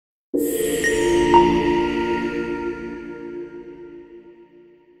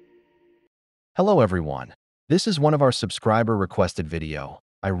Hello everyone. This is one of our subscriber requested video.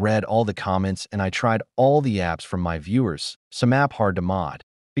 I read all the comments and I tried all the apps from my viewers. Some app hard to mod.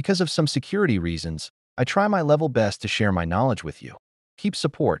 Because of some security reasons, I try my level best to share my knowledge with you. Keep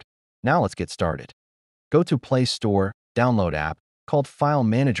support. Now let's get started. Go to Play Store, download app called File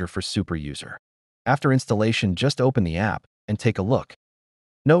Manager for Super User. After installation, just open the app and take a look.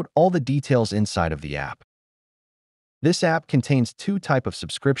 Note all the details inside of the app. This app contains two types of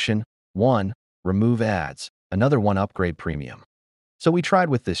subscription. One, remove ads. Another one, upgrade premium. So we tried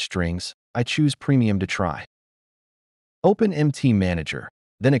with this strings. I choose premium to try. Open MT Manager,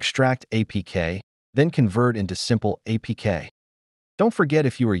 then extract APK, then convert into simple APK. Don't forget,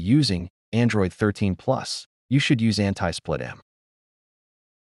 if you are using Android 13 Plus, you should use anti-split M.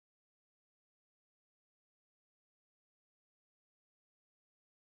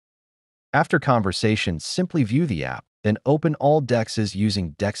 After conversation, simply view the app, then open all dexes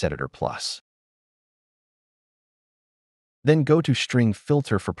using Dex Editor Plus. Then go to String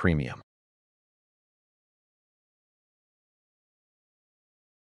Filter for Premium.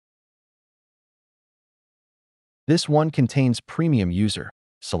 This one contains Premium User.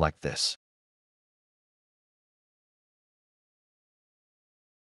 Select this.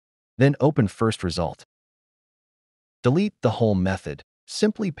 Then open first result. Delete the whole method.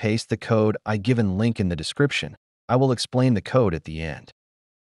 Simply paste the code I given link in the description. I will explain the code at the end.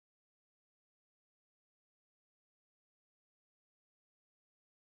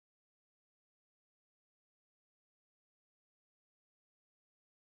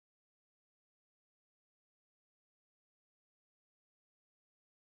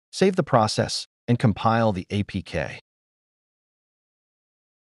 Save the process and compile the APK.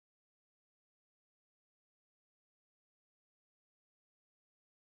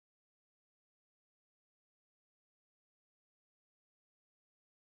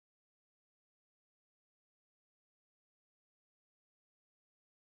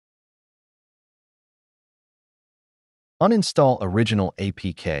 Uninstall original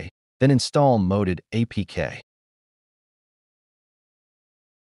APK, then install modded APK.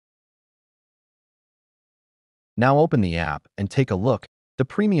 Now open the app and take a look. The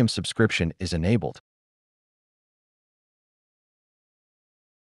premium subscription is enabled.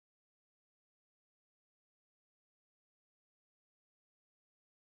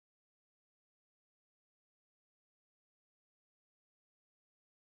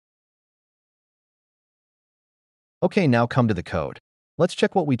 Okay, now come to the code. Let's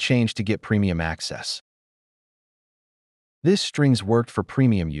check what we changed to get premium access. This strings worked for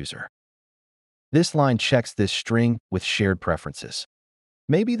premium user. This line checks this string with shared preferences.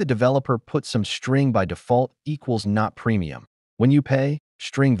 Maybe the developer put some string by default equals not premium. When you pay,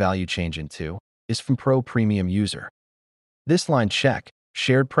 string value change into is from pro premium user. This line check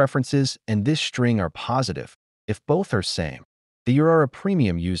shared preferences and this string are positive. If both are same, then you are a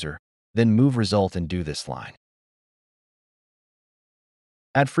premium user. Then move result and do this line.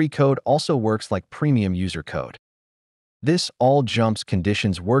 Add free code also works like premium user code. This all jumps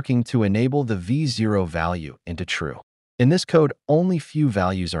conditions working to enable the v0 value into true. In this code, only few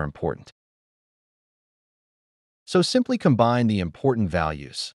values are important. So simply combine the important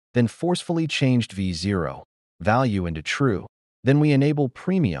values, then forcefully changed v0 value into true. Then we enable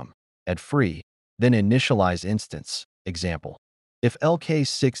premium, add free, then initialize instance. Example, if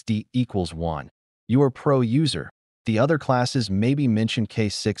lk6d equals 1, you are pro user. The other classes maybe mention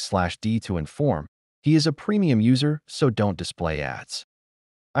k6/d to inform he is a premium user, so don't display ads.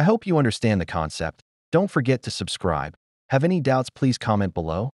 I hope you understand the concept. Don't forget to subscribe. Have any doubts, please comment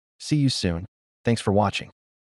below. See you soon. Thanks for watching.